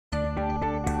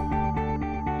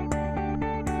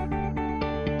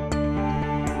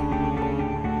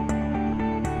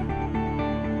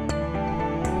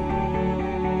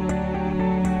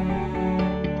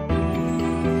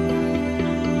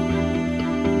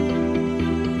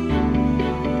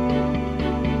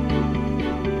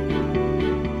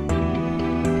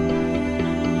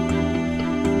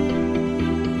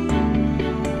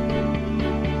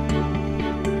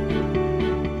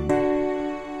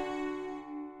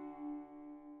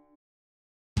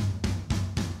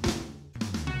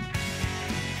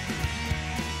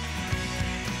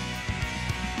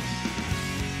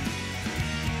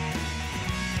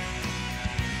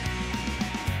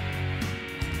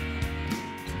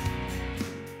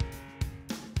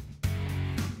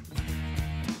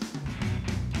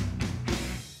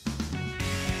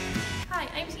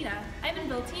Tina. I'm in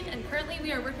build team and currently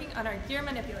we are working on our gear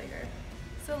manipulator.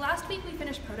 So last week we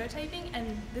finished prototyping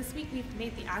and this week we've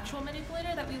made the actual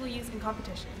manipulator that we will use in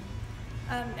competition.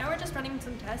 Now we're just running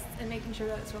some tests and making sure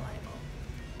that it's reliable.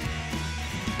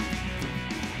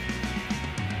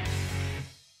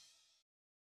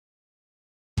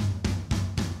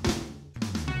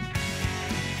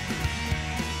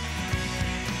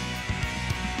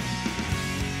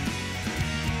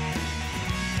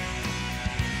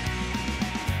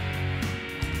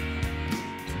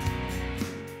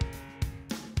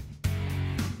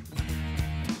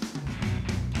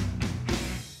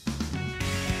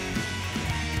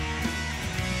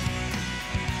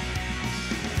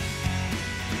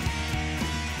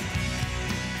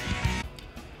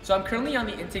 So I'm currently on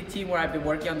the intake team where I've been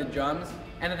working on the drums,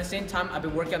 and at the same time I've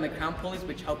been working on the crown pulleys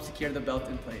which help secure the belt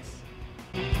in place.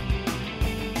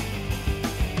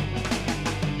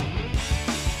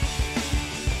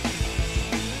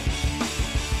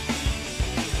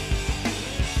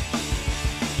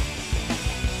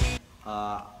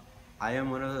 I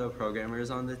am one of the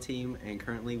programmers on the team, and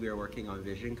currently we are working on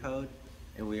vision code,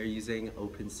 and we are using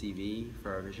OpenCV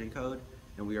for our vision code,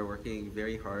 and we are working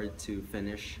very hard to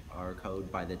finish our code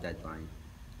by the deadline.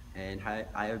 And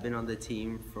I have been on the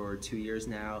team for 2 years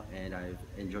now, and I've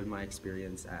enjoyed my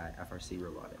experience at FRC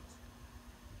Robotics.